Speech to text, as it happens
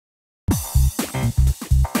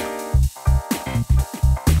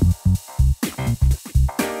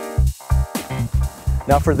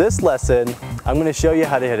Now for this lesson, I'm going to show you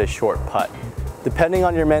how to hit a short putt. Depending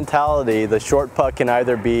on your mentality, the short putt can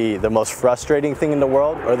either be the most frustrating thing in the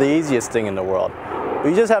world or the easiest thing in the world. But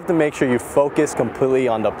you just have to make sure you focus completely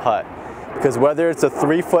on the putt. Because whether it's a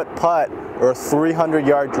 3-foot putt or a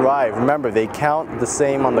 300-yard drive, remember, they count the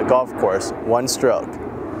same on the golf course, one stroke.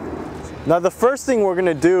 Now the first thing we're going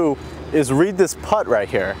to do is read this putt right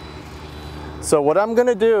here. So what I'm going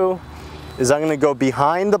to do is I'm going to go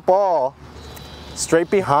behind the ball,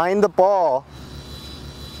 straight behind the ball,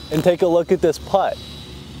 and take a look at this putt.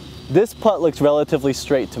 This putt looks relatively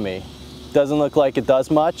straight to me. Doesn't look like it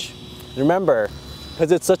does much. Remember,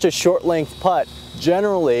 because it's such a short length putt,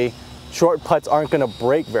 generally short putts aren't going to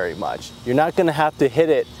break very much. You're not going to have to hit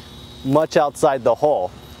it much outside the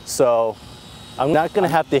hole. So I'm not going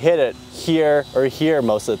to have to hit it here or here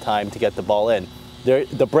most of the time to get the ball in.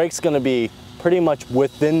 The break's going to be pretty much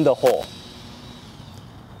within the hole.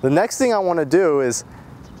 The next thing I want to do is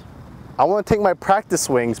I want to take my practice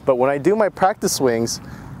swings, but when I do my practice swings,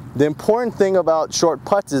 the important thing about short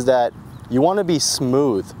putts is that you want to be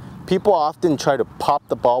smooth. People often try to pop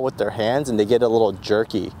the ball with their hands and they get a little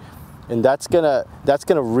jerky. And that's gonna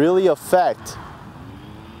really affect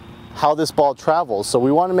how this ball travels. So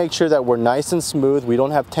we want to make sure that we're nice and smooth, we don't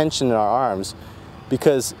have tension in our arms,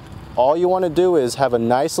 because all you want to do is have a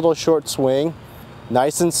nice little short swing,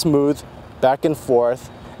 nice and smooth, back and forth.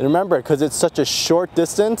 And remember, because it's such a short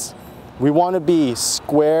distance, we want to be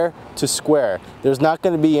square to square. There's not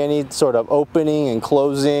going to be any sort of opening and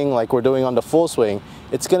closing like we're doing on the full swing.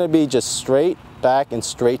 It's going to be just straight back and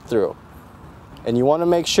straight through. And you want to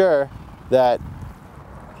make sure that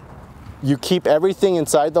you keep everything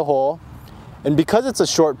inside the hole. And because it's a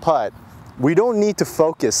short putt, we don't need to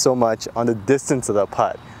focus so much on the distance of the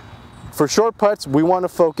putt. For short putts, we want to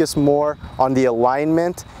focus more on the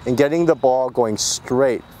alignment and getting the ball going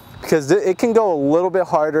straight, because it can go a little bit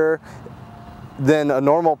harder than a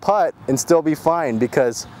normal putt and still be fine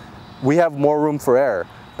because we have more room for error.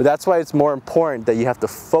 But that's why it's more important that you have to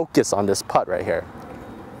focus on this putt right here.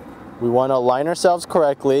 We want to align ourselves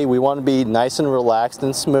correctly. We want to be nice and relaxed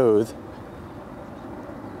and smooth.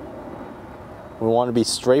 We want to be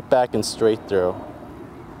straight back and straight through.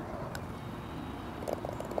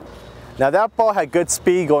 Now that ball had good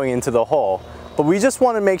speed going into the hole, but we just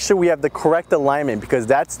want to make sure we have the correct alignment, because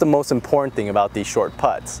that's the most important thing about these short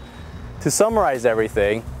putts. To summarize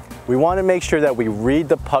everything, we want to make sure that we read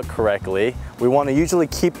the putt correctly. We want to usually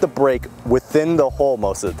keep the break within the hole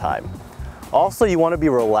most of the time. Also, you want to be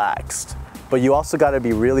relaxed, but you also got to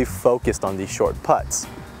be really focused on these short putts.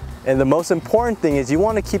 And the most important thing is you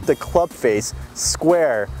want to keep the club face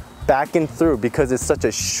square back and through, because it's such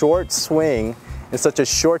a short swing and such a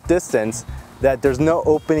short distance that there's no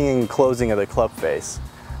opening and closing of the club face.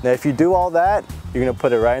 Now if you do all that, you're going to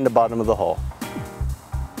put it right in the bottom of the hole.